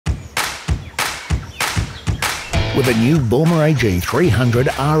With a new Baumr-AG 300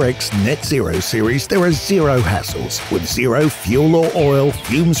 RX Net Zero series, there are zero hassles, with zero fuel or oil,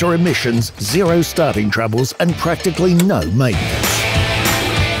 fumes or emissions, zero starting troubles, and practically no maintenance.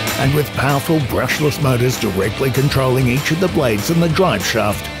 And with powerful brushless motors directly controlling each of the blades and the drive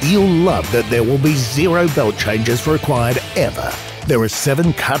shaft, you'll love that there will be zero belt changes required ever. There are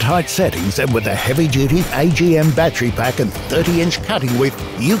 7 cut height settings, and with a heavy-duty AGM battery pack and 30-inch cutting width,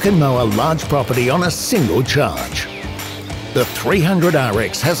 you can mow a large property on a single charge. The 300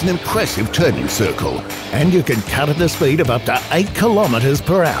 RX has an impressive turning circle, and you can cut at a speed of up to 8 km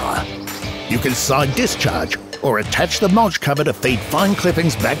per hour. You can side discharge or attach the mulch cover to feed fine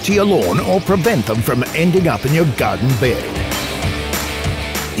clippings back to your lawn or prevent them from ending up in your garden bed.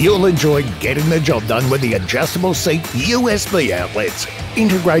 You'll enjoy getting the job done with the adjustable seat USB outlets,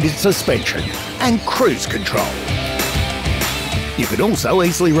 integrated suspension, and cruise control. You can also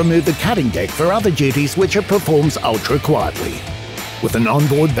easily remove the cutting deck for other duties, which it performs ultra quietly. With an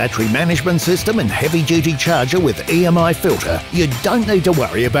onboard battery management system and heavy-duty charger with EMI filter, you don't need to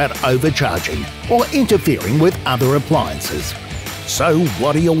worry about overcharging or interfering with other appliances. So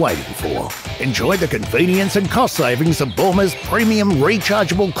what are you waiting for? Enjoy the convenience and cost savings of Baumr's premium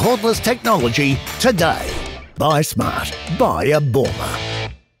rechargeable cordless technology today. Buy smart. Buy a Baumr.